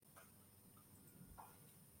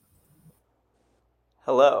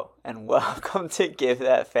Hello, and welcome to Give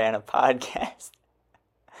That Fan a Podcast.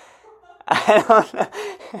 I don't know.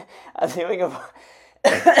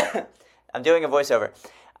 I'm doing a voiceover.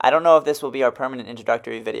 I don't know if this will be our permanent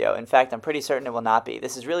introductory video. In fact, I'm pretty certain it will not be.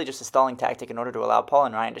 This is really just a stalling tactic in order to allow Paul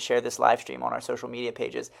and Ryan to share this live stream on our social media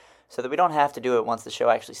pages so that we don't have to do it once the show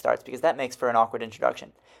actually starts, because that makes for an awkward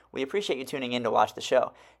introduction. We appreciate you tuning in to watch the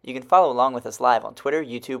show. You can follow along with us live on Twitter,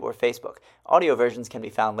 YouTube, or Facebook. Audio versions can be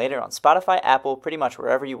found later on Spotify, Apple, pretty much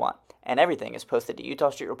wherever you want. And everything is posted to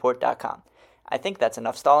UtahStreetReport.com. I think that's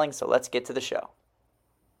enough stalling, so let's get to the show.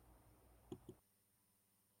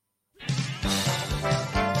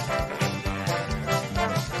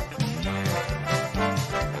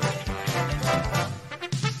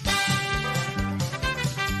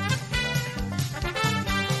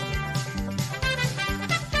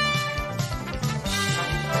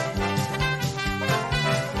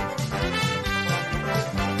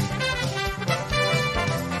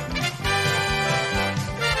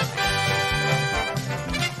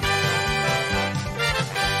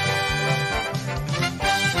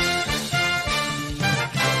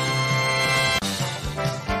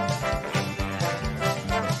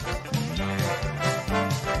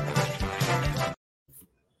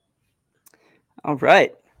 All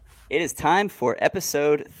right. It is time for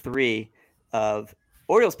episode 3 of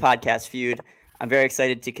Orioles Podcast Feud. I'm very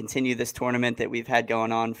excited to continue this tournament that we've had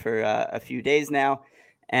going on for a few days now.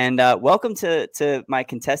 And welcome to my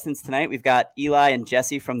contestants tonight. We've got Eli and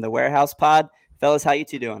Jesse from the Warehouse Pod. Fellas, how you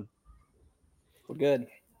two doing? We're good.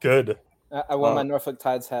 Good. I wore my Norfolk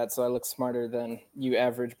Tides hat, so I look smarter than you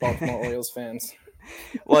average Baltimore Orioles fans.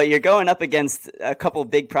 Well, you're going up against a couple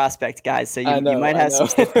big prospect guys, so you might have some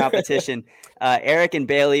stiff competition. Eric and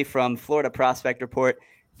Bailey from Florida Prospect Report,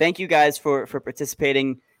 thank you guys for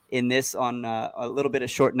participating in this on a little bit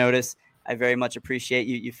of short notice. I very much appreciate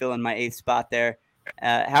you filling my 8th spot there.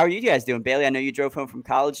 How are you guys doing? Bailey, I know you drove home from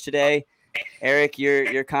college today. Eric,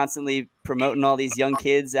 you're constantly promoting all these young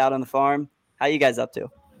kids out on the farm. How you guys up to?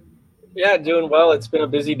 Yeah, doing well. It's been a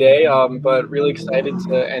busy day, but really excited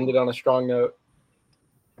to end it on a strong note.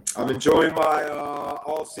 I'm enjoying my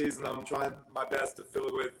all season. I'm trying my best to fill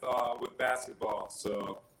it with basketball.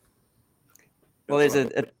 So, well, there's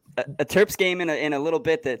a Terps game in a little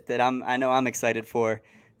bit that I know I'm excited for.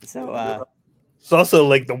 So it's also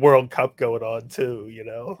like the World Cup going on too. You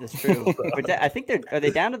know, that's true. I think are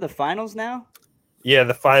they down to the finals now? Yeah,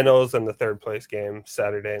 the finals and the third place game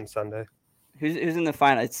Saturday and Sunday. Who's in the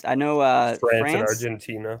final? I know France and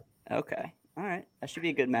Argentina. Okay, all right, that should be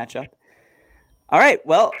a good matchup. All right,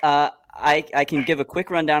 well, I can give a quick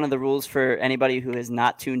rundown of the rules for anybody who has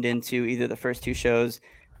not tuned into either the first 2 shows.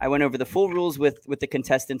 I went over the full rules with the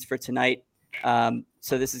contestants for tonight.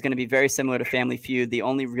 So this is going to be very similar to Family Feud. The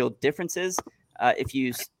only real difference is if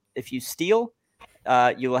you steal,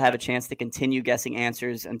 you will have a chance to continue guessing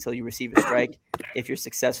answers until you receive a strike. If you're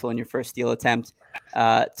successful in your first steal attempt,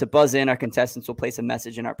 to buzz in, our contestants will place a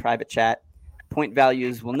message in our private chat. Point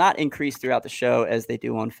values will not increase throughout the show as they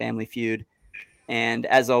do on Family Feud. And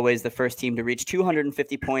as always, the first team to reach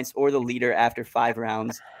 250 points or the leader after 5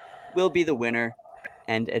 rounds will be the winner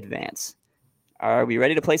and advance. Are we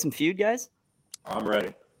ready to play some Feud, guys? I'm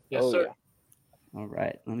ready. Yes, sir. Yeah. All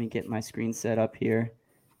right. Let me get my screen set up here.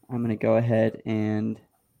 I'm going to go ahead and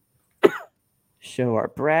show our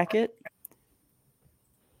bracket.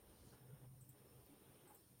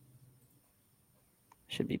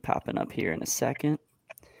 Should be popping up here in a second.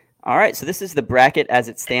 All right, so this is the bracket as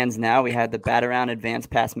it stands now. We had the Bat-Around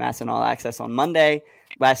Advanced Pass Mass and All Access on Monday.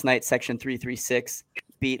 Last night, Section 336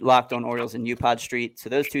 beat Locked On Orioles and UPod Street. So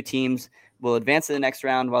those 2 teams will advance to the next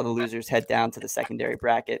round while the losers head down to the secondary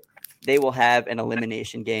bracket. They will have an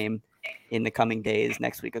elimination game in the coming days,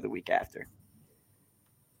 next week or the week after.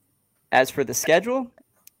 As for the schedule,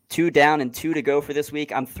 2 down and 2 to go for this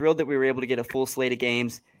week. I'm thrilled that we were able to get a full slate of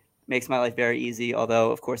games. Makes my life very easy,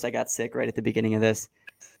 although, of course, I got sick right at the beginning of this.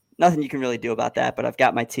 Nothing you can really do about that, but I've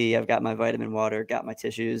got my tea, I've got my vitamin water, got my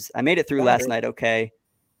tissues. I made it through last night okay.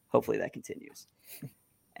 Hopefully that continues.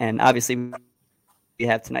 And obviously, we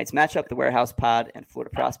have tonight's matchup, the Warehouse Pod and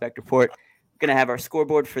Florida Prospect Report. We're going to have our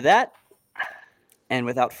scoreboard for that. And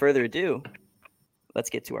without further ado,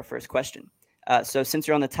 let's get to our first question. So since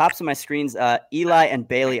you're on the tops of my screens, Eli and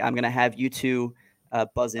Bailey, I'm going to have you 2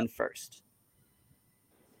 buzz in first.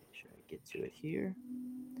 Make sure I get to it here.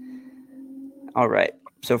 All right.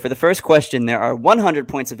 So for the first question, there are 100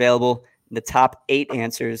 points available. The top 8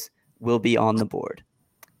 answers will be on the board.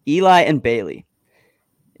 Eli and Bailey,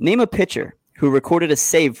 name a pitcher who recorded a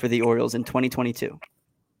save for the Orioles in 2022.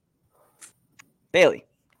 Bailey.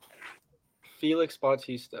 Felix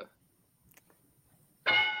Bautista.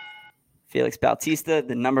 Felix Bautista,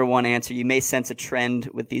 the number one answer. You may sense a trend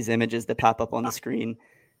with these images that pop up on the screen.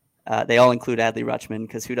 They all include Adley Rutschman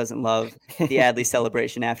because who doesn't love the Adley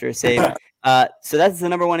celebration after a save? So that's the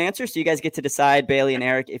number one answer. So you guys get to decide, Bailey and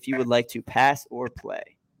Eric, if you would like to pass or play.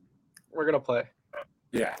 We're going to play.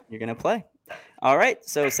 Yeah. You're going to play. All right.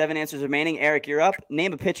 So 7 answers remaining. Eric, you're up.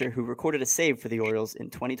 Name a pitcher who recorded a save for the Orioles in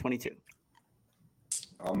 2022.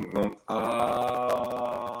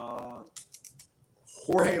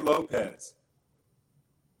 Jorge Lopez.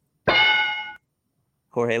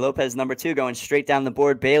 Jorge Lopez, number 2, going straight down the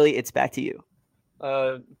board. Bailey, it's back to you.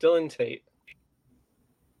 Dylan Tate.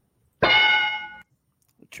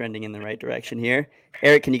 Trending in the right direction here.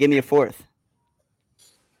 Eric, can you give me a 4th?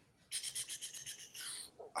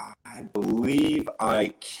 I believe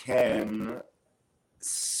I can.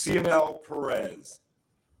 Cionel Perez.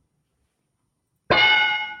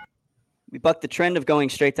 We bucked the trend of going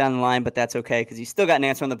straight down the line, but that's okay because you still got an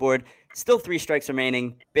answer on the board. Still 3 strikes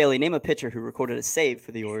remaining. Bailey, name a pitcher who recorded a save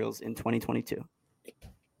for the Orioles in 2022.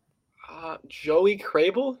 Joey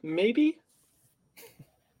Crable, maybe?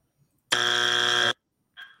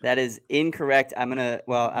 That is incorrect. I'm not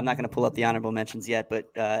going to pull up the honorable mentions yet,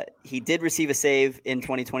 but he did receive a save in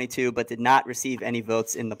 2022, but did not receive any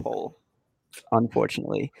votes in the poll,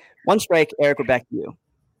 unfortunately. 1 strike. Eric, we're back to you.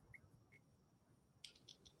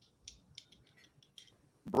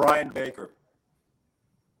 Brian Baker.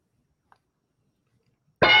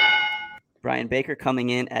 Brian Baker coming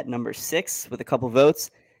in at number 6 with a couple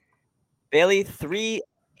votes. Bailey, 3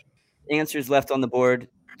 answers left on the board,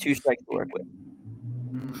 2 strikes to work with.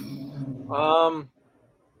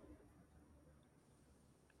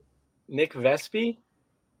 Nick Vespi.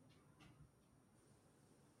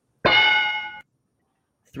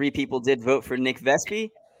 3 people did vote for Nick Vespi.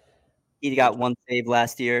 He got 1 save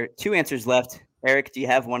last year. 2 answers left. Eric, do you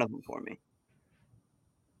have one of them for me?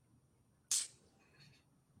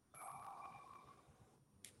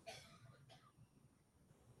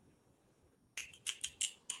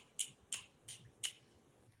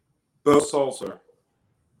 Bo Sulser.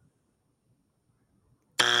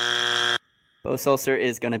 Bo Sulser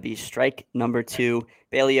is going to be strike number 2.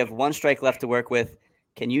 Bailey, you have 1 strike left to work with.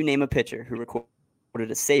 Can you name a pitcher who recorded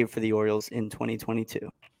a save for the Orioles in 2022?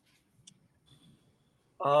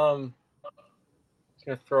 I'm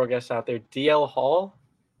going to throw a guess out there. DL Hall?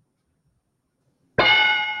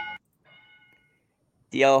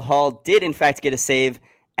 DL Hall did, in fact, get a save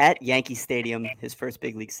at Yankee Stadium, his first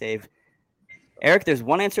big league save. Eric, there's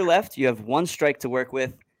 1 answer left. You have 1 strike to work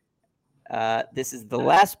with. This is the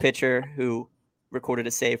last pitcher who recorded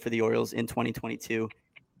a save for the Orioles in 2022.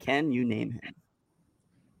 Can you name him?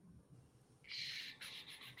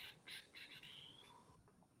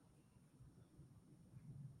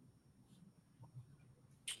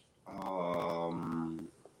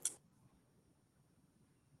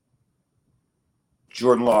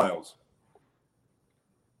 Jordan Lyles.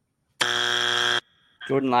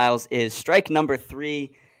 Jordan Lyles is strike number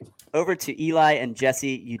 3. Over to Eli and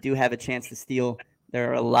Jesse. You do have a chance to steal. There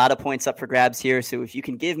are a lot of points up for grabs here. So if you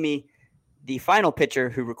can give me the final pitcher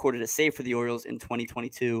who recorded a save for the Orioles in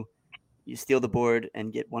 2022, you steal the board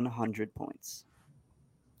and get 100 points.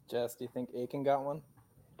 Jess, do you think Aiken got one?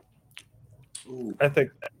 Ooh. I think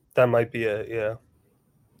that might be it, yeah.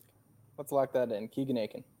 Let's lock that in. Keegan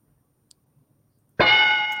Aiken.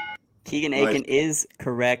 Keegan Aiken is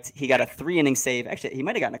correct. He got a 3-inning save. Actually, he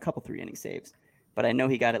might have gotten a couple 3-inning saves, but I know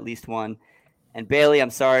he got at least 1. And Bailey, I'm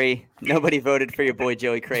sorry, nobody voted for your boy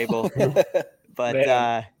Joey Crable,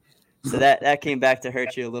 but so that came back to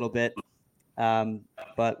hurt you a little bit.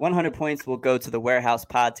 But 100 points will go to the Warehouse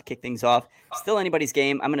Pod to kick things off. Still anybody's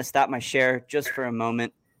game. I'm going to stop my share just for a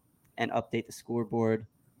moment and update the scoreboard.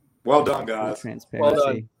 Well done, guys. Transparency.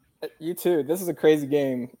 Well done. You too. This is a crazy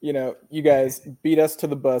game. You know, you guys beat us to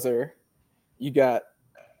the buzzer. You got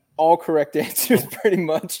all correct answers pretty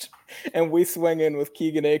much, and we swing in with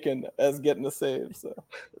Keegan Aiken as getting the save. So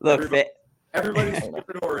Look, everybody's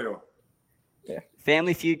favorite Oriole. Yeah.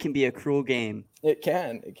 Family Feud can be a cruel game. It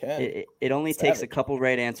can. It only takes a couple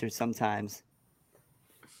right answers sometimes.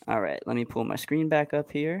 All right, let me pull my screen back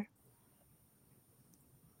up here.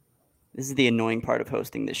 This is the annoying part of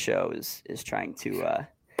hosting this show is trying to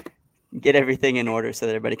get everything in order so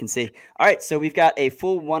that everybody can see. All right, so we've got a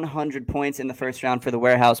full 100 points in the first round for the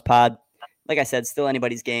Warehouse Pod. Like I said, still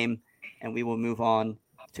anybody's game, and we will move on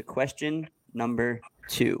to question number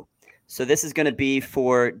 2. So this is going to be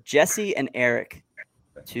for Jesse and Eric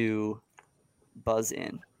to buzz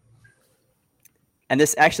in. And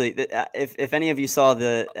this actually, if any of you saw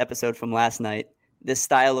the episode from last night, this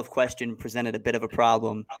style of question presented a bit of a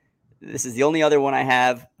problem. This is the only other one I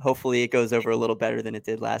have. Hopefully it goes over a little better than it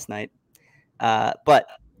did last night. But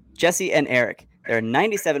Jesse and Eric, there are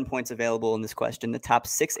 97 points available in this question. The top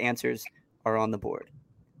 6 answers are on the board.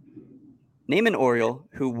 Name an Oriole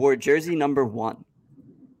who wore jersey number 1.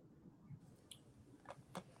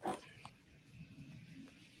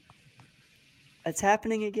 It's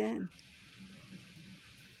happening again.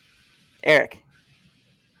 Eric.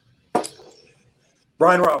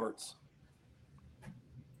 Brian Roberts.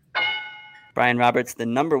 Brian Roberts, the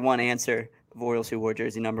number 1 answer of Orioles who wore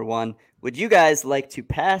jersey number 1. Would you guys like to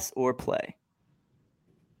pass or play?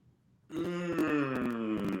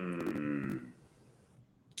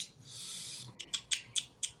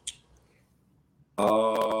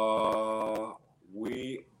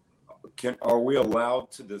 Are we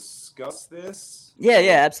allowed to discuss this? Yeah,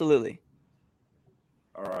 absolutely.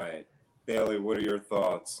 All right. Bailey, what are your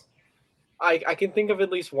thoughts? I can think of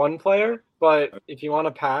at least one player, but if you want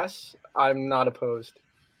to pass, I'm not opposed.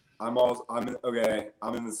 I'm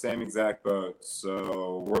in the same exact boat,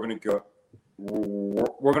 so we're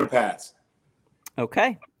gonna pass.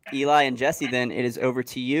 Okay. Eli and Jesse, then it is over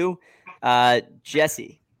to you.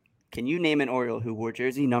 Jesse, can you name an Oriole who wore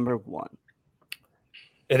jersey number 1?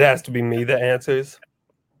 It has to be me that answers.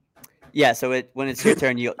 Yeah, so when it's your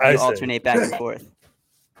turn, you alternate back and forth.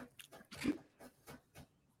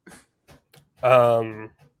 I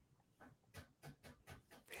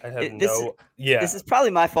have This is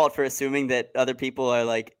probably my fault for assuming that other people are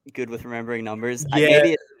like good with remembering numbers.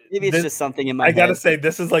 Yeah, maybe it's just something in my head. I gotta say,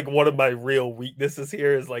 this is like one of my real weaknesses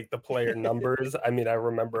here is like the player numbers. I mean, I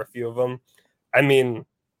remember a few of them. I mean,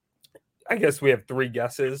 I guess we have 3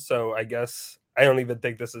 guesses, so I guess I don't even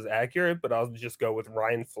think this is accurate, but I'll just go with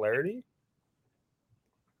Ryan Flaherty.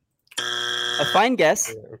 A fine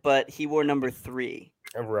guess, but he wore number 3.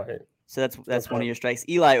 Right. So that's one of your strikes.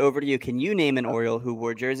 Eli, over to you. Can you name an Oriole who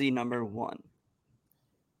wore jersey number 1?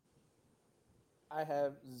 I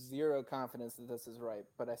have zero confidence that this is right,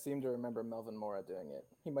 but I seem to remember Melvin Mora doing it.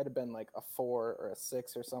 He might have been like a 4 or a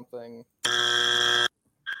 6 or something.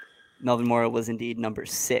 Melvin Mora was indeed number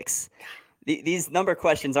 6. These number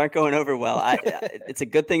questions aren't going over well. It's a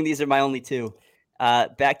good thing these are my only 2.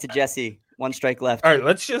 Back to Jesse. 1 strike left. All right,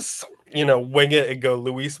 let's just wing it and go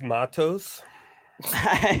Luis Matos.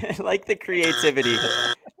 I like the creativity,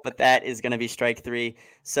 but that is going to be strike 3.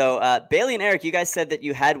 So Bailey and Eric, you guys said that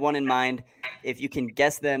you had one in mind. If you can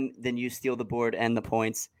guess them, then you steal the board and the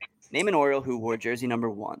points. Name an Oriole who wore jersey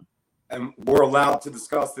number 1. And we're allowed to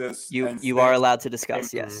discuss this. You are allowed to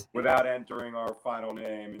discuss, yes. Without entering our final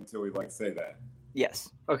name until we say that.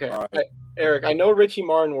 Yes. Okay. Right. Eric, I know Richie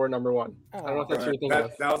Martin wore number 1. I don't know if that's what you're thinking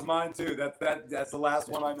of. That was mine too. That's the last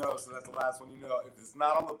one I know, so that's the last one you know. If it's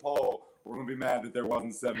not on the poll, we're going to be mad that there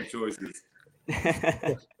wasn't 7 choices.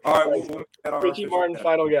 All right. Richie Martin,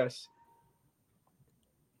 final guess.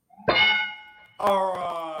 All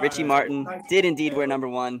right. Richie Martin did indeed wear number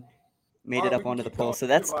 1. Made it up onto the poll. So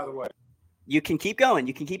that's, by the way. You can keep going.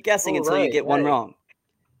 You can keep guessing until you get one wrong.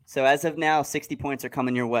 So as of now, 60 points are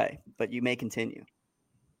coming your way, but you may continue.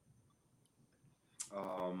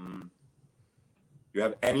 You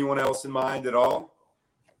have anyone else in mind at all?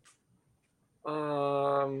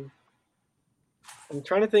 I'm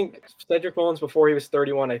trying to think. Cedric Mullins before he was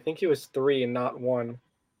 31. I think he was 3 and not 1.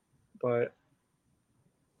 But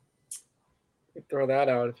you can throw that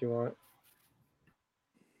out if you want.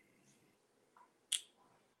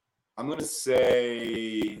 I'm going to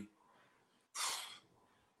say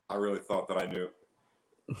I really thought that I knew.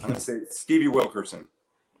 I'm going to say Stevie Wilkerson.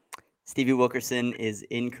 Stevie Wilkerson is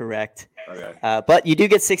incorrect. Okay. But you do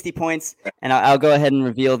get 60 points, and I'll go ahead and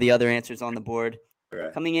reveal the other answers on the board. Okay.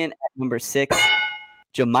 Coming in at number 6,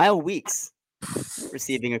 Jamile Weeks,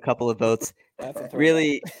 receiving a couple of votes.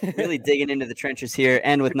 Really digging into the trenches here.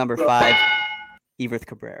 And with number 5, Everth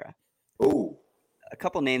Cabrera. Ooh. A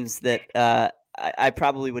couple names that I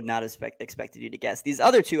probably would not have expected you to guess. These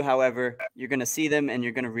other 2, however, you're going to see them and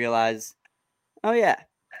you're going to realize, oh, yeah,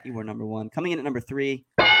 you were number 1. Coming in at number 3,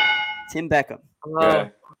 Tim Beckham.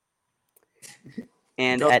 Okay.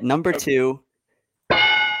 And at number 2,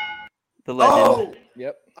 the legend,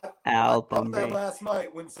 Yep. Al I thought that Bunbury. last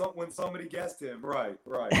night when somebody guessed him. Right.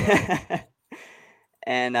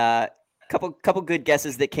 And couple good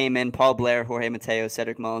guesses that came in: Paul Blair, Jorge Mateo,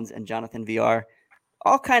 Cedric Mullins, and Jonathan VR.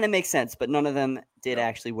 All kind of make sense, but none of them did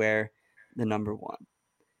actually wear the number 1.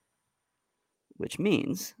 Which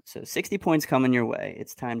means, so 60 points coming your way.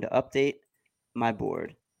 It's time to update my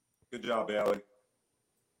board. Good job, Bailey.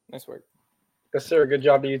 Nice work. Yes, sir. Good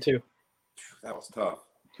job to you too. That was tough.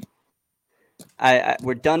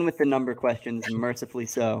 We're done with the number questions, mercifully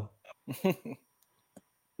so. Oops, I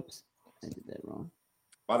did that wrong.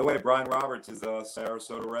 By the way, Brian Roberts is a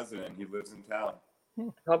Sarasota resident. He lives in town.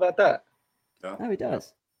 How about that? Yeah. Oh, he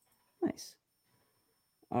does. Nice.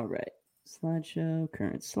 All right. Slideshow,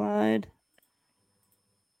 current slide.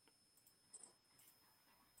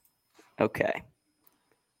 Okay.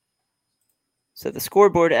 So the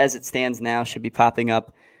scoreboard as it stands now should be popping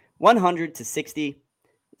up 100 to 60.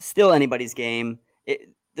 Still anybody's game.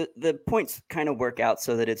 The points kind of work out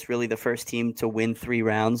so that it's really the first team to win 3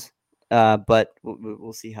 rounds, but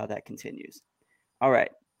we'll see how that continues. All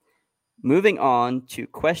right. Moving on to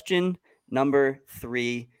question number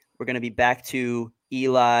 3. We're going to be back to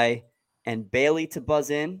Eli and Bailey to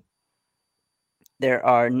buzz in. There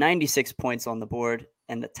are 96 points on the board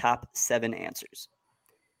and the top 7 answers.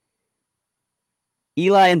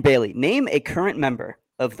 Eli and Bailey, name a current member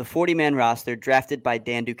of the 40-man roster drafted by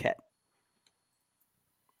Dan Duquette.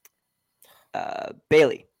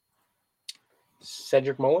 Bailey.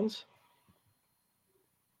 Cedric Mullins.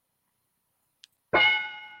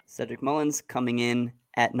 Cedric Mullins coming in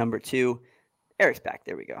at number 2. Eric's back.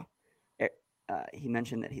 There we go. He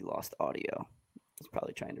mentioned that he lost audio. He's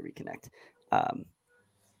probably trying to reconnect.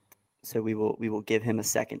 So we will give him a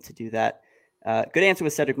second to do that. Good answer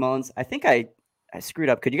with Cedric Mullins. I think I screwed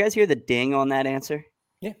up. Could you guys hear the ding on that answer?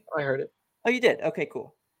 Yeah, I heard it. Oh, you did? Okay,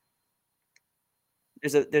 cool.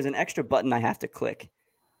 There's an extra button I have to click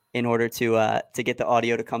in order to get the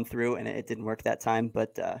audio to come through, and it didn't work that time,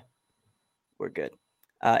 but we're good.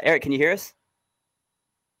 Eric, can you hear us?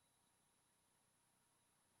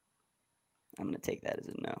 I'm going to take that as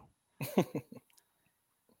a no.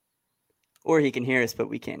 Or he can hear us, but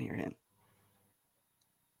we can't hear him.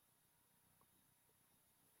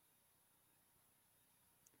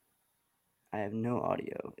 I have no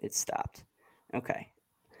audio. It stopped. Okay.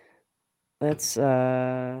 Let's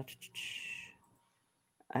I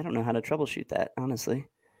don't know how to troubleshoot that, honestly.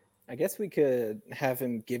 I guess we could have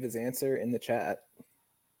him give his answer in the chat.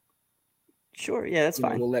 Sure, yeah, that's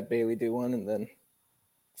fine. We'll let Bailey do one and then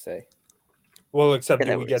say. Well, except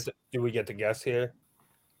Yeah, do we get to guess here?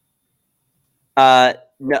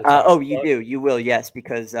 No. You do. You will, yes,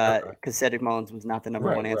 because Cedric Mullins was not the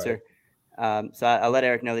number one answer. So I'll let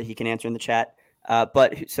Eric know that he can answer in the chat.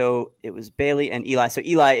 But so it was Bailey and Eli. So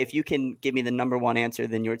Eli, if you can give me the number 1 answer,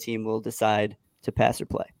 then your team will decide to pass or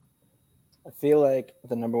play. I feel like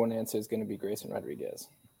the number 1 answer is going to be Grayson Rodriguez.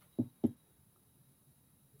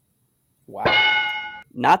 Wow.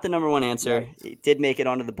 Not the number 1 answer. Right. It did make it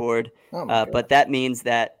onto the board. Oh my God. But that means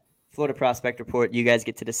that Florida Prospect Report, you guys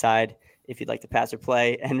get to decide if you'd like to pass or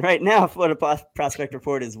play. And right now, Florida Prospect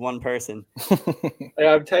Report is one person.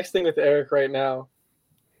 Yeah, I'm texting with Eric right now.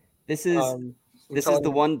 This is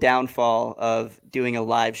the one downfall of doing a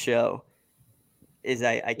live show is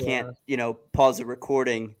I can't, pause a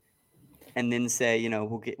recording and then say,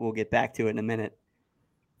 we'll get back to it in a minute.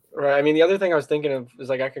 Right. I mean, the other thing I was thinking of is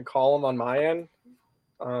I could call him on my end.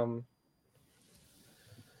 But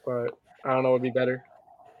I don't know what would be better.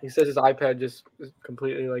 He says his iPad just is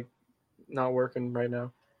completely not working right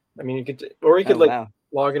now. I mean, he could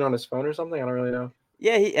log in on his phone or something. I don't really know.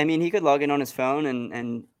 Yeah, he could log in on his phone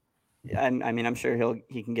and I'm sure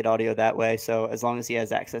he can get audio that way. So as long as he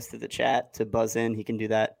has access to the chat to buzz in, he can do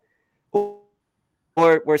that.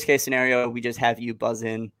 Or worst case scenario, we just have you buzz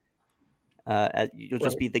in. You'll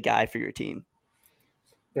just be the guy for your team.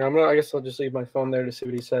 Yeah, I guess I'll just leave my phone there to see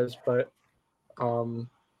what he says, but I don't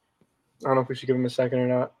know if we should give him a second or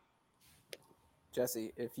not.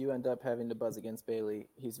 Jesse, if you end up having to buzz against Bailey,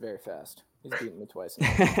 he's very fast. He's beaten me twice.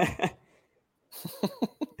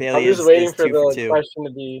 Bailey I'm just waiting is for 2 for the 2.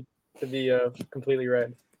 question to be completely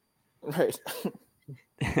read. Right.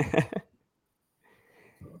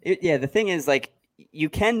 The thing is, you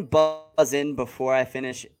can buzz in before I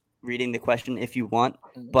finish reading the question if you want,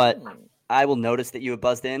 but I will notice that you have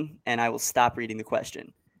buzzed in, and I will stop reading the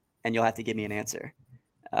question, and you'll have to give me an answer.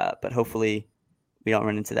 But hopefully we don't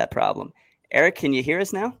run into that problem. Eric, can you hear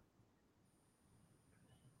us now?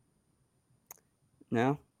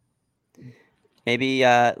 No? Maybe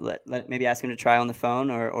maybe ask him to try on the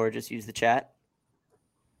phone or just use the chat.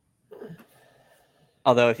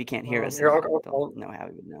 Although if he can't hear us, I don't know how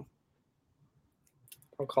he would know.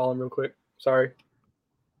 I'll call him real quick. Sorry.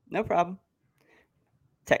 No problem.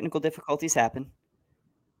 Technical difficulties happen.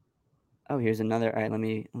 Oh, here's another. All right, let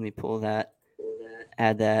me pull that.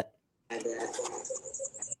 Add that.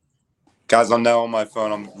 Guys, I'm now on my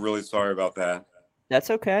phone. I'm really sorry about that. That's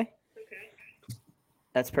okay.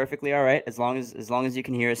 That's perfectly all right. As long as you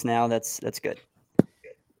can hear us now, that's good.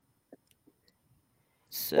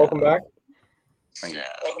 So, Welcome back.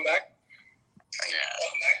 Welcome back.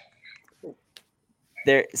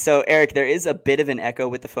 So Eric, there is a bit of an echo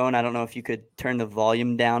with the phone. I don't know if you could turn the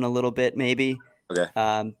volume down a little bit, maybe.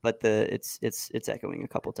 Okay. But it's echoing a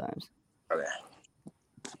couple times. Okay.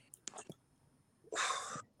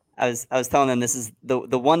 I was telling them this is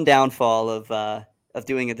the one downfall of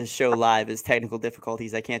doing this show live is technical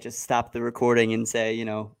difficulties. I can't just stop the recording and say,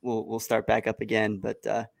 we'll start back up again. But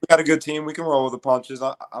we got a good team. We can roll with the punches.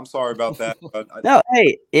 I'm sorry about that. But no,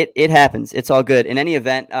 hey, it happens. It's all good. In any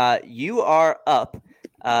event, you are up.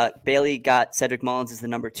 Bailey got Cedric Mullins as the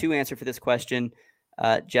number 2 answer for this question.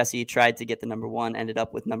 Jesse tried to get the number 1, ended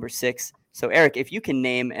up with number 6. So, Eric, if you can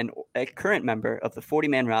name a current member of the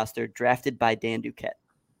 40-man roster drafted by Dan Duquette.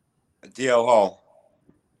 DL Hall.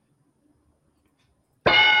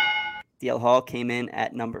 DL Hall came in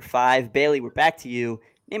at number 5. Bailey, we're back to you.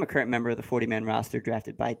 Name a current member of the 40-man roster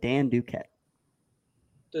drafted by Dan Duquette.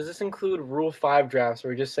 Does this include Rule 5 drafts, or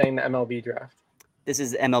are we just saying the MLB draft? This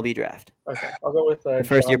is MLB draft. Okay, I'll go with the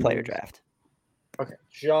first-year player draft. Okay,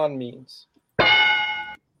 John Means.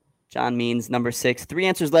 John Means, number 6. 3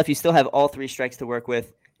 answers left. You still have all 3 strikes to work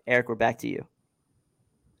with. Eric, we're back to you.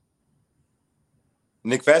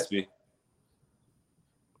 Nick Vespi.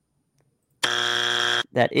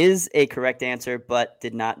 That is a correct answer, but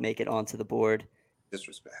did not make it onto the board.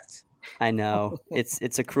 Disrespect. I know.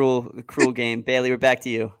 It's a cruel game. Bailey, we're back to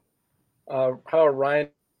you. How about Ryan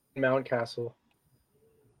Mountcastle?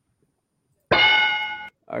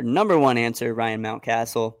 Our number 1 answer, Ryan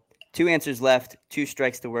Mountcastle. 2 answers left, 2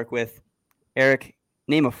 strikes to work with. Eric,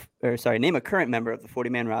 name a current member of the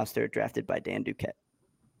 40-man roster drafted by Dan Duquette.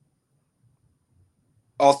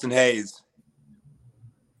 Austin Hayes.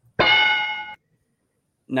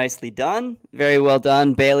 Nicely done. Very well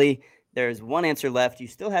done, Bailey. There's 1 answer left. You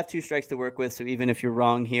still have 2 strikes to work with, so even if you're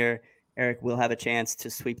wrong here, Eric will have a chance to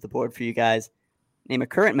sweep the board for you guys. Name a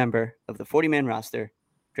current member of the 40-man roster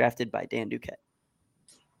drafted by Dan Duquette.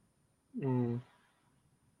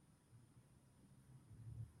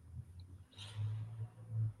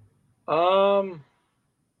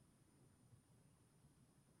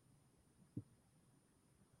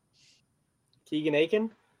 Keegan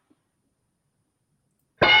Aiken?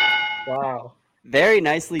 Wow. Very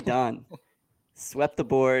nicely done. Swept the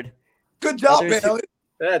board. Good job, Bailey.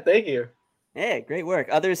 Yeah, thank you. Yeah, great work.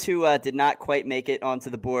 Others who did not quite make it onto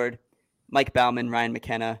the board, Mike Bauman, Ryan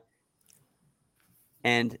McKenna,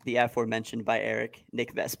 and the aforementioned by Eric,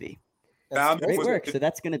 Nick Vespi. Great work. So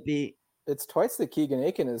that's going to be... It's twice that Keegan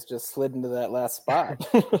Aiken has just slid into that last spot.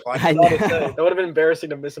 I know. That would have been embarrassing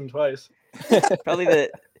to miss him twice. Probably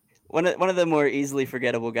one of the more easily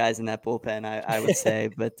forgettable guys in that bullpen, I would say.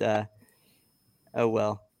 But oh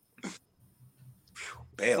well.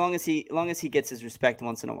 As long as he gets his respect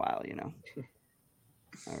once in a while,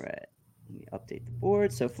 All right. Let me update the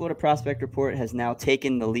board. So Florida Prospect Report has now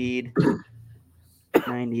taken the lead.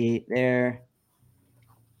 98 there.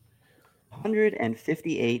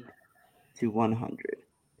 158 to 100.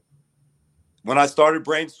 When I started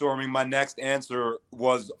brainstorming, my next answer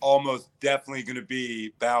was almost definitely going to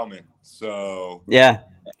be Bauman. So yeah,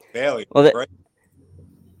 Bailey.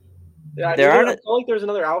 Yeah, there I felt like there was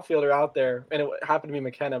another outfielder out there, and it happened to be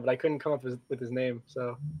McKenna, but I couldn't come up with his name.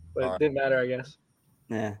 So, but it didn't matter, I guess.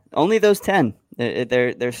 Yeah, only those 10.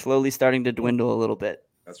 They're slowly starting to dwindle a little bit.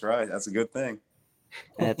 That's right. That's a good thing.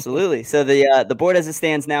 Absolutely. So the board as it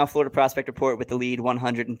stands now, Florida Prospect Report with the lead,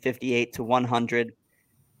 158 to 100.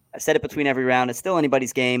 I've said it between every round. It's still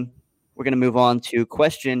anybody's game. We're going to move on to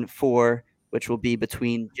question 4, which will be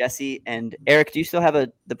between Jesse and Eric. Do you still have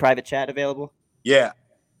the private chat available? Yeah.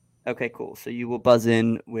 Okay, cool. So you will buzz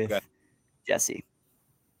in with Jesse.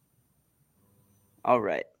 All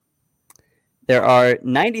right. There are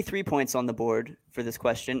 93 points on the board for this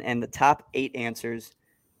question, and the top 8 answers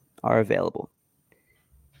are available.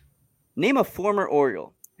 Name a former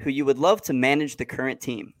Oriole who you would love to manage the current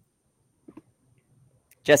team.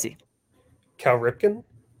 Jesse. Cal Ripken?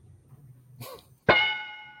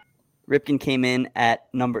 Ripken came in at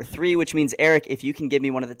number 3, which means, Eric, if you can give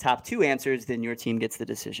me one of the top 2 answers, then your team gets the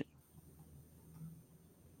decision.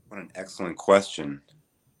 What an excellent question.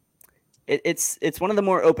 It's one of the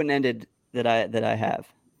more open-ended that I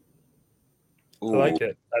have. Ooh, I like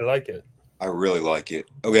it. I really like it.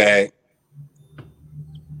 Okay.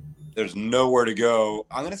 There's nowhere to go.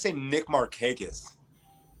 I'm going to say Nick Markakis.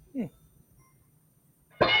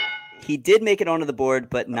 He did make it onto the board,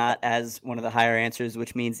 but not as one of the higher answers,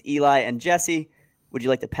 which means Eli and Jesse, would you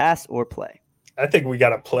like to pass or play? I think we got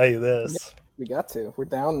to play this. We got to. We're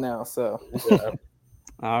down now, so. Yeah.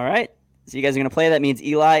 All right. So you guys are going to play. That means,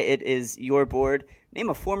 Eli, it is your board. Name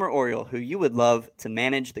a former Oriole who you would love to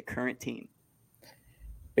manage the current team.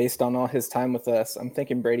 Based on all his time with us, I'm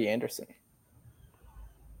thinking Brady Anderson.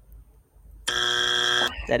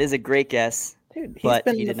 That is a great guess. Dude, but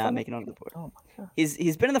he did not make it onto the board. Oh my God.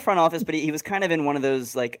 He's been in the front office, but he was kind of in one of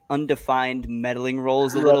those like undefined meddling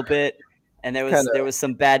roles a little bit, and there was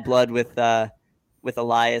some bad blood with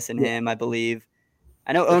Elias and him, I believe.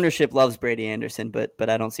 I know ownership loves Brady Anderson, but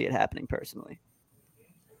I don't see it happening personally.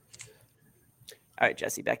 All right,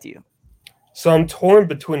 Jesse, back to you. So I'm torn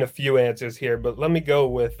between a few answers here, but let me go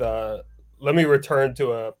with let me return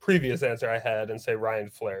to a previous answer I had and say Ryan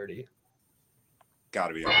Flaherty. Got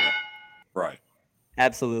to be on it. Right.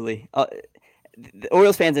 Absolutely. The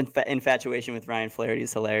Orioles fans' infatuation with Ryan Flaherty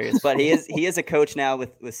is hilarious, but he is a coach now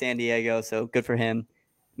with San Diego, so good for him.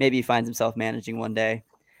 Maybe he finds himself managing one day.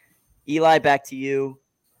 Eli, back to you.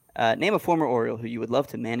 Name a former Oriole who you would love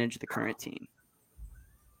to manage the current team.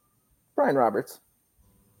 Brian Roberts.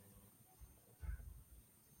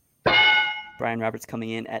 Brian Roberts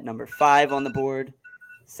coming in at number 5 on the board.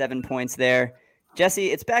 7 points there.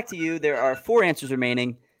 Jesse, it's back to you. There are 4 answers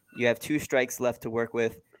remaining. You have 2 strikes left to work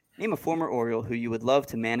with. Name a former Oriole who you would love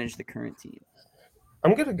to manage the current team.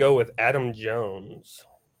 I'm going to go with Adam Jones.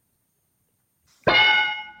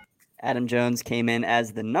 Adam Jones came in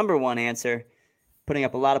as the number 1 answer, putting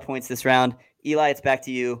up a lot of points this round. Eli, it's back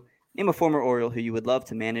to you. Name a former Oriole who you would love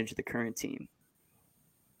to manage the current team.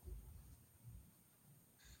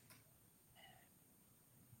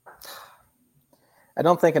 I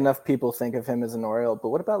don't think enough people think of him as an Oriole, but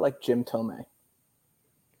what about like Jim Thome?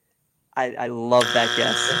 I love that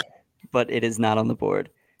guess, but it is not on the board.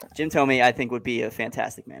 Jim Thome, I think, would be a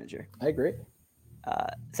fantastic manager. I agree.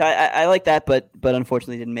 So I like that, but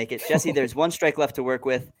unfortunately didn't make it. Jesse, there's 1 strike left to work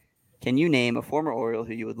with. Can you name a former Oriole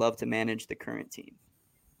who you would love to manage the current team?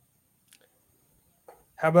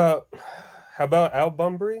 How about Al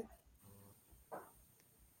Bunbury?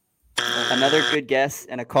 Another good guess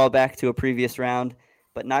and a callback to a previous round,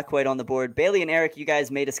 but not quite on the board. Bailey and Eric, you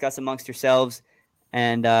guys may discuss amongst yourselves.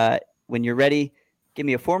 And when you're ready, give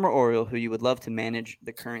me a former Oriole who you would love to manage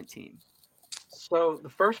the current team. So the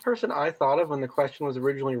first person I thought of when the question was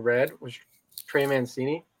originally read was Trey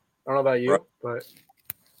Mancini. I don't know about you, but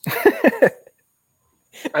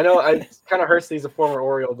I know it kind of hurts that he's a former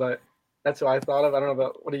Oriole, but that's who I thought of. I don't know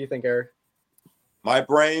about, what do you think, Eric? My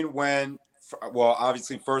brain went, well,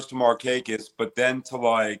 obviously first to Markakis, but then to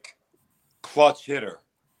like clutch hitter,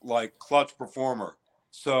 like clutch performer.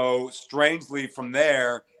 So strangely from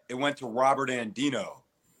there, it went to Robert Andino.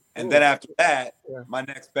 And then after that, my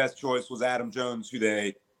next best choice was Adam Jones, who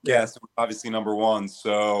they guessed was obviously number 1.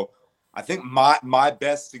 So I think my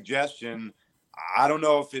best suggestion, I don't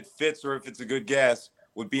know if it fits or if it's a good guess,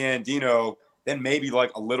 would be Andino. Then maybe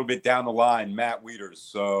like a little bit down the line, Matt Wieters.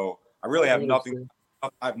 So I really have nothing.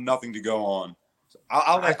 I have nothing to go on. So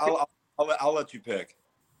I'll let you pick.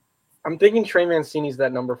 I'm thinking Trey Mancini's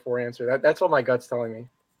that number 4 answer. That's what my gut's telling me.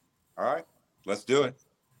 All right, let's do it.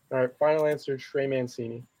 All right, final answer, Trey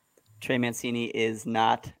Mancini. Trey Mancini is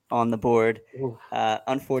not on the board,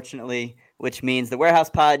 unfortunately, which means the Warehouse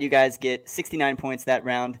Pod, you guys get 69 points that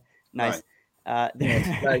round. Nice.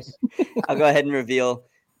 Nice. I'll go ahead and reveal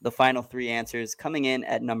the final 3 answers. Coming in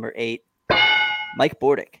at number 8, Mike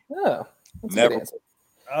Bordick. Oh, that's Never. a good answer.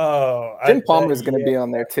 Oh, Jim Palmer's going to be on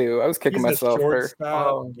there too. I was kicking He's myself for.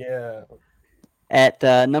 Yeah. At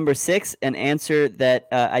number 6, an answer that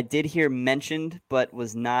I did hear mentioned, but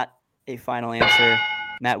was not a final answer.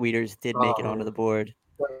 Matt Wieters did make it onto the board.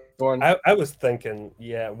 I was thinking,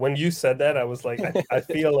 when you said that, I was like, I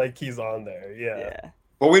feel like he's on there. Yeah.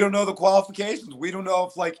 But we don't know the qualifications. We don't know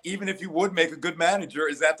if, like, even if you would make a good manager,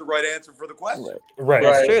 is that the right answer for the question? Right.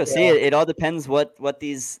 That's true. See, it all depends what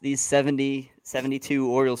these 72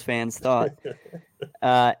 Orioles fans thought.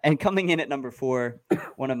 And coming in at number 4,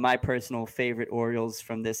 one of my personal favorite Orioles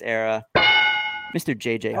from this era, Mr.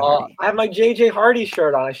 J.J. Hardy. I have my J.J. Hardy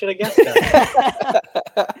shirt on. I should have guessed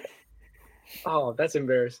that. Oh, that's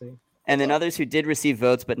embarrassing. And then others who did receive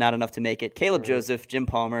votes but not enough to make it, Caleb Joseph, Jim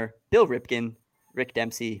Palmer, Bill Ripken, Rick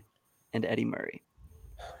Dempsey, and Eddie Murray.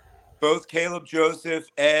 Both Caleb Joseph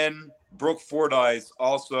and Brooke Fordyce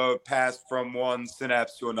also passed from one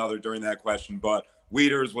synapse to another during that question, but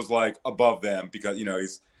Wieters was like above them because,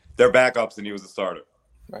 they're backups and he was a starter.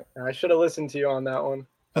 Right. I should have listened to you on that one.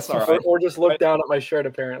 That's all right. Or just look down at my shirt,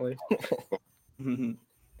 apparently.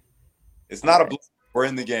 It's not a blessing. We're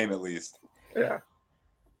in the game at least. Yeah.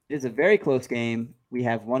 It is a very close game. We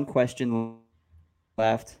have 1 question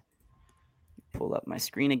left. Pull up my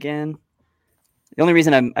screen again. The only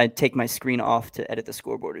reason I take my screen off to edit the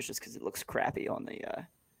scoreboard is just because it looks crappy on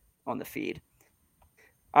the feed.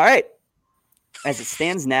 All right. As it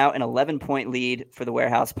stands now, an 11-point lead for the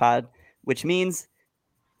Warehouse Pod, which means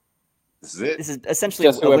this is it. This is essentially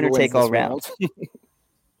a winner-take-all round.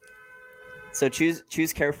 So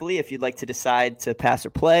choose carefully if you'd like to decide to pass or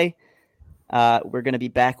play. We're going to be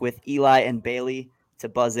back with Eli and Bailey to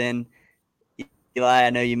buzz in. Eli, I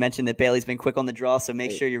know you mentioned that Bailey's been quick on the draw, so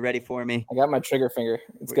make sure you're ready for me. I got my trigger finger.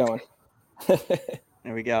 It's going.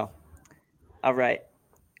 There we go. All right.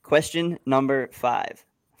 Question number 5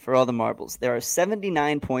 for all the marbles. There are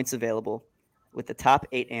 79 points available with the top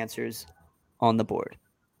 8 answers on the board.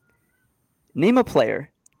 Name a player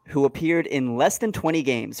who appeared in less than 20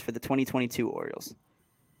 games for the 2022 Orioles.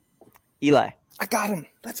 Eli. I got him.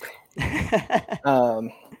 Let's go.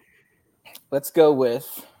 Let's go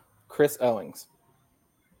with Chris Owings.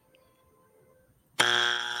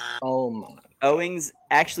 Oh my. Owings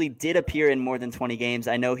actually did appear in more than 20 games.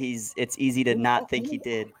 I know it's easy to not think he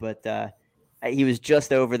did, but he was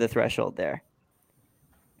just over the threshold there.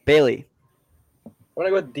 Bailey. I'm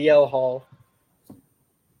going to go with DL Hall.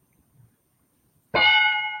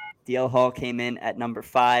 DL Hall came in at number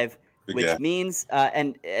 5, which means,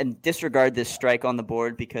 and disregard this strike on the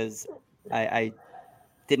board because I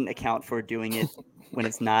didn't account for doing it when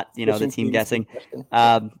it's not, the team guessing.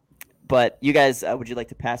 But you guys, would you like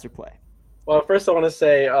to pass or play? Well, first I want to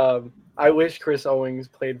say I wish Chris Owings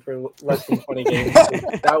played for less than 20 games.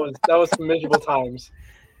 That was some miserable times.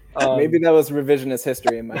 Maybe that was revisionist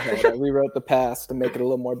history in my head. I rewrote the past to make it a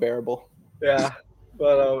little more bearable. Yeah,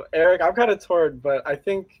 but Eric, I'm kind of torn, but I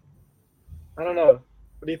don't know.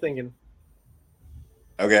 What are you thinking?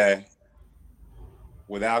 Okay.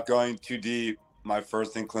 Without going too deep, my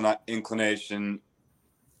first inclination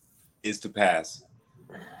is to pass.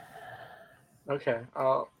 Okay,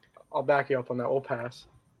 I'll back you up on that. We'll pass.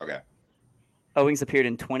 Okay. Owings appeared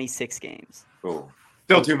in 26 games. Cool.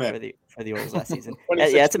 Still too many for the Orioles last season.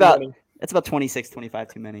 Yeah, it's about 26,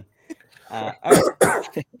 25 too many. All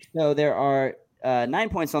right. So there are 9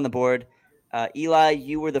 points on the board. Eli,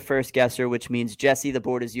 you were the first guesser, which means Jesse, the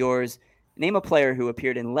board is yours. Name a player who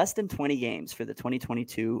appeared in less than 20 games for the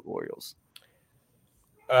 2022 Orioles.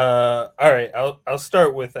 All right, I'll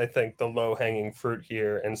start with, I think, the low-hanging fruit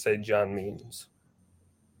here and say John Means.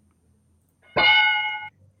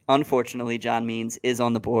 Unfortunately, John Means is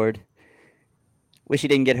on the board. Wish he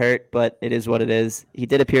didn't get hurt, but it is what it is. He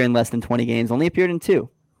did appear in less than 20 games, only appeared in 2.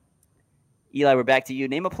 Eli, we're back to you.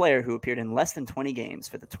 Name a player who appeared in less than 20 games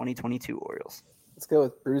for the 2022 Orioles. Let's go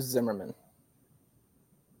with Bruce Zimmerman.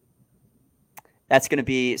 That's going to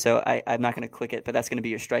be, so I'm not going to click it, but that's going to be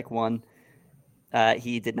your strike 1.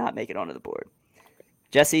 He did not make it onto the board.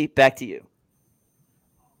 Jesse, back to you.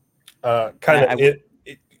 Go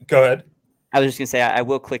ahead. I was just going to say I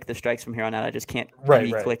will click the strikes from here on out. I just can't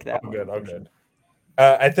re-click that. I'm good.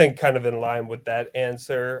 I think kind of in line with that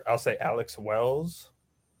answer, I'll say Alex Wells.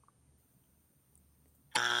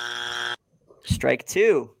 Strike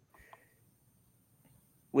 2,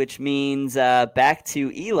 which means back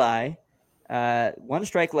to Eli. 1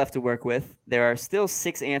 strike left to work with. There are still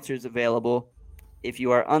 6 answers available. If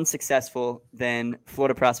you are unsuccessful, then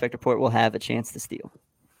Florida Prospect Report will have a chance to steal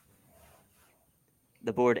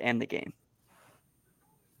the board and the game.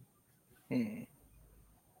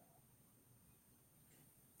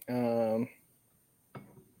 Oh,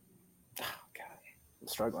 God. I'm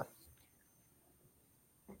struggling.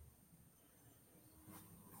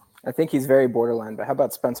 I think he's very borderline, but how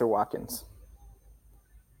about Spencer Watkins?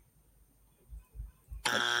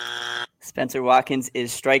 Spencer Watkins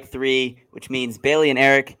is strike 3, which means Bailey and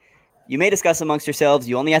Eric, you may discuss amongst yourselves.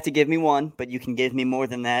 You only have to give me 1, but you can give me more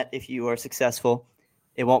than that if you are successful.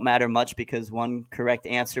 It won't matter much because 1 correct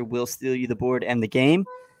answer will steal you the board and the game.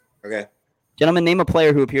 Okay. Gentlemen, name a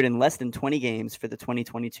player who appeared in less than 20 games for the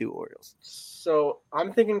 2022 Orioles. So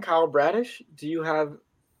I'm thinking Kyle Bradish. Do you have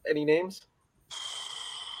any names?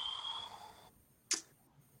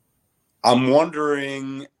 I'm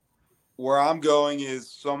wondering where I'm going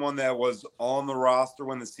is someone that was on the roster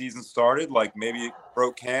when the season started, like maybe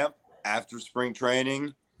broke camp after spring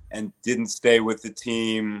training and didn't stay with the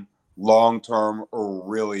team long-term or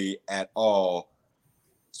really at all.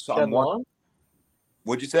 So Shed Long?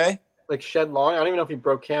 What'd you say? Like Shed Long? I don't even know if he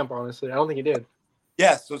broke camp, honestly. I don't think he did.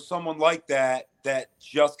 Yeah, so someone like that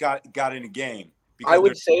just got in a game. I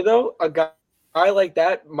would say, though, a guy like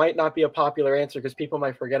that might not be a popular answer because people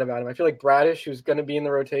might forget about him. I feel like Bradish, who's going to be in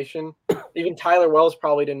the rotation, even Tyler Wells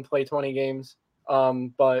probably didn't play 20 games,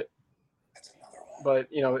 but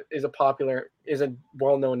is a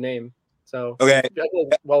well-known name. So okay, I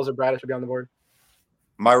think Wells or Bradish would be on the board.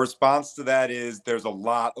 My response to that is there's a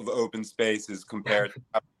lot of open spaces compared to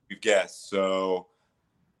how you've guessed. So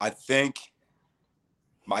I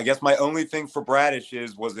guess my only thing for Bradish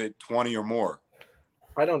was it 20 or more?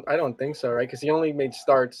 I don't think so, right? Because he only made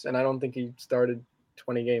starts, and I don't think he started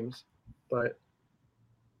 20 games. But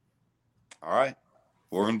All right.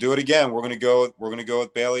 We're gonna do it again. We're gonna go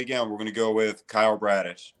with Bailey again. We're gonna go with Kyle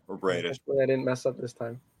Bradish or Bradish. Hopefully I didn't mess up this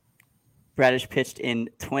time. Bradish pitched in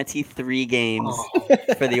 23 games Oh.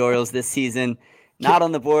 for the Orioles this season. Not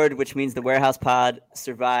on the board, which means the Warehouse Pod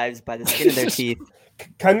survives by the skin of their teeth.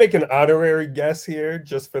 Can I make an honorary guess here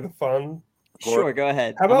just for the fun? Sure, go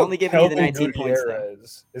ahead. How I'm about only giving you the Kelvin 19 points there.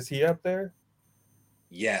 Gutierrez? Is he up there?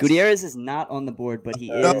 Yes. Gutierrez is not on the board, but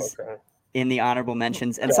he Oh, is okay. in the honorable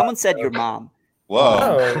mentions. And someone said your mom. Whoa.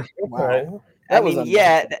 Oh, okay. Wow. I That was mean,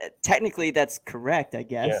 yeah, technically that's correct, I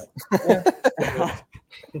guess.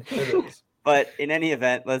 It is. But in any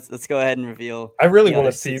event, let's go ahead and reveal. I really the want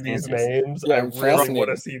other to see six these answers. names. Yeah, I I'm really want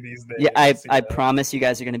fascinated. to see these names. Yeah, I See that. promise you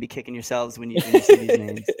guys are going to be kicking yourselves when you see these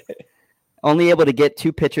names. Only able to get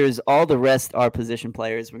 2 pitchers. All the rest are position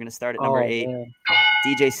players. We're going to start at number 8, man.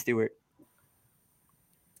 DJ Stewart.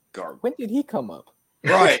 Garbage. When did he come up?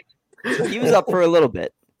 Right. He was up for a little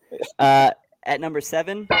bit. At number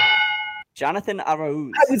 7, Jonathan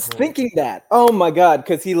Arauz. I was thinking that. Oh my god,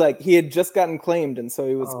 because he had just gotten claimed, and so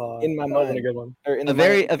he was in my That wasn't a mind. good one. Or in A the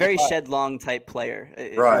very mind. Shed Long type player.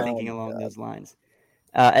 If Right. you're thinking Oh my along God. those lines.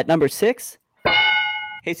 At number 6,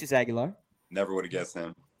 Jesus Aguilar. Never would have guessed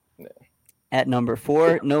him. At number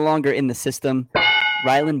 4, no longer in the system,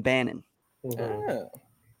 Rylan Bannon. Mhm. Ah.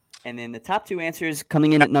 And then the top 2 answers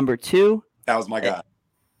coming in at number 2, That was my guy.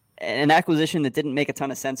 an acquisition that didn't make a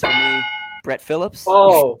ton of sense for me, Brett Phillips.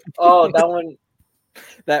 Oh, that one.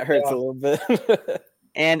 That hurts Yeah. a little bit.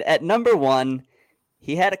 And at number 1,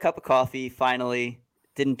 he had a cup of coffee, finally,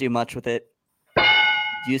 didn't do much with it,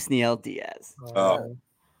 Yusniel Diaz. Oh.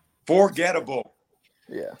 Forgettable.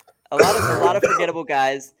 Yeah. A lot of forgettable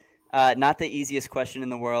guys. Not the easiest question in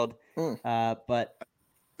the world, but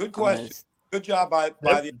Good question. Good job by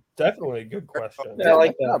the. Definitely a good question. Yeah, I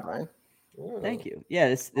like Good that. job, Brian. thank you. Yeah,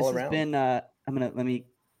 this All has around. been. Let me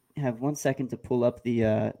have 1 second to pull up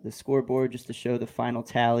the scoreboard just to show the final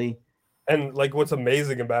tally. And like, what's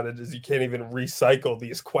amazing about it is you can't even recycle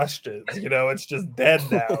these questions. You know, it's just dead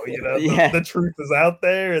now. You know, Yeah. the truth is out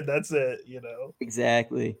there, and that's it. You know,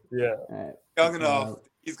 Exactly. yeah. All right. Young enough,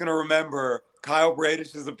 he's going to remember Kyle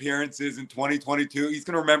Bradish's appearances in 2022. He's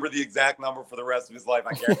going to remember the exact number for the rest of his life.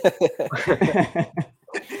 I guess.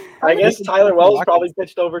 I guess Tyler Wells probably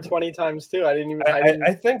pitched over 20 times too. I didn't even.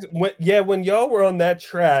 I think when y'all were on that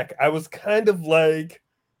track, I was kind of like,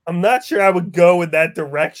 I'm not sure I would go in that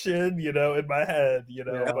direction, you know, in my head, you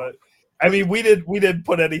know. Yeah. But I mean, we didn't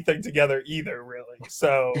put anything together either, really.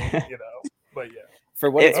 So you know, but yeah.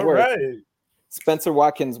 For what it's All worth, right. Spencer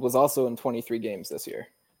Watkins was also in 23 games this year.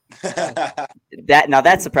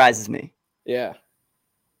 That surprises me. Yeah.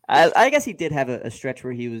 I guess he did have a stretch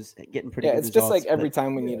where he was getting pretty Yeah, good it's just like results, every but-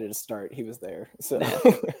 time we needed to start, he was there. So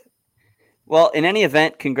Well, in any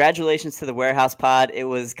event, congratulations to the Warehouse Pod. It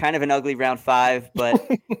was kind of an ugly round 5, but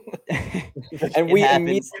and it we happens.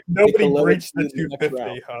 immediately Nobody below breached the it in the next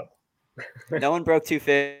 250, huh? No one broke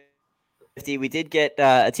 250. We did get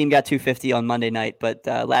a team got 250 on Monday night, but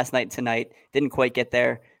last night and tonight didn't quite get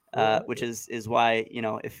there, which is why, you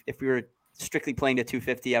know, if we were strictly playing to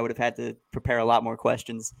 250, I would have had to prepare a lot more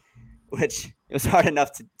questions, which it was hard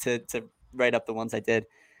enough to write up the ones I did.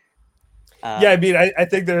 Yeah, I mean, I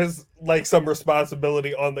think there's like some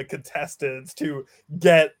responsibility on the contestants to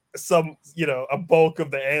get some, you know, a bulk of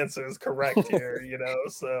the answers correct here, you know.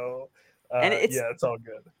 So, And it's- yeah, it's all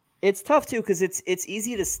good. It's tough too because it's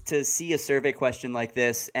easy to see a survey question like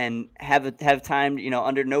this and have time, you know,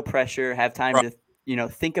 under no pressure, have time to, you know,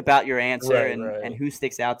 think about your answer Right, and, right. and who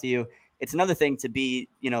sticks out to you. It's another thing to be,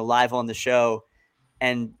 you know, live on the show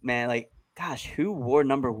and man, like, gosh, who wore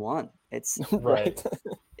number 1? It's Right.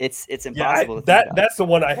 it's Yeah, impossible to think about. that's the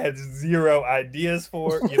one I had zero ideas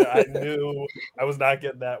for. You know, I knew I was not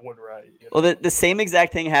getting that one right. You know? Well, the same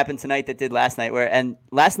exact thing happened tonight that did last night. And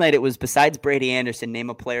last night it was besides Brady Anderson, name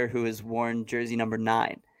a player who has worn jersey number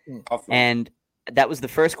 9, and that was the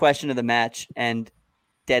first question of the match, and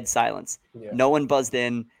dead silence. Yeah. No one buzzed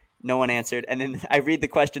in, no one answered, and then I read the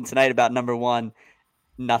question tonight about number 1,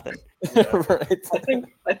 nothing. right.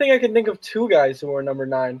 I think I can think of 2 guys who were number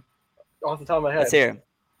 9 off the top of my head. Let's hear 'em.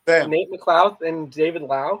 Damn. Nate McLeod and David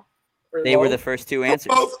Lau. They were the first 2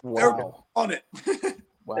 answers. Both, they're Wow. on it.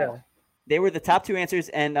 Wow. Yeah. They were the top 2 answers,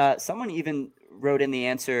 and someone even wrote in the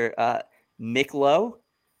answer Mick Lowe,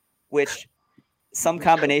 which some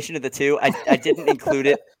combination of the 2. I didn't include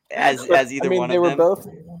it as either I mean, one they of were them. both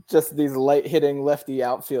just these light hitting lefty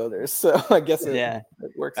outfielders, so I guess it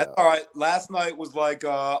works That's out. all right. Last night was like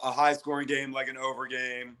a high scoring game, like an over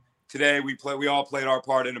game. Today we all played our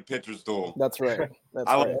part in a pitcher's duel. That's right. That's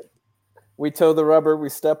I right. We toe the rubber, we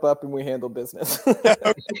step up, and we handle business.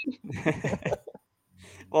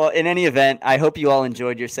 Well, in any event, I hope you all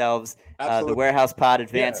enjoyed yourselves. The Absolutely. Warehouse Pod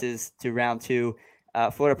advances to round 2.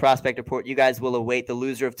 Florida Prospect Report, you guys will await the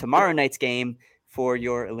loser of tomorrow night's game for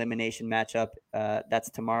your elimination matchup. That's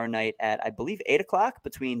tomorrow night at, I believe, 8 o'clock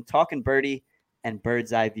between Talkin' Birdie and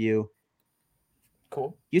Bird's Eye View.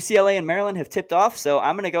 Cool. UCLA and Maryland have tipped off, so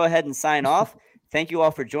I'm going to go ahead and sign off. Thank you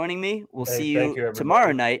all for joining me. We'll see you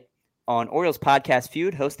tomorrow night on Orioles Podcast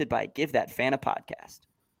Feud, hosted by Give That Fan a Podcast.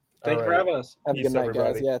 Thank you for having us. Have a good night,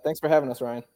 guys. Yeah, thanks for having us, Ryan.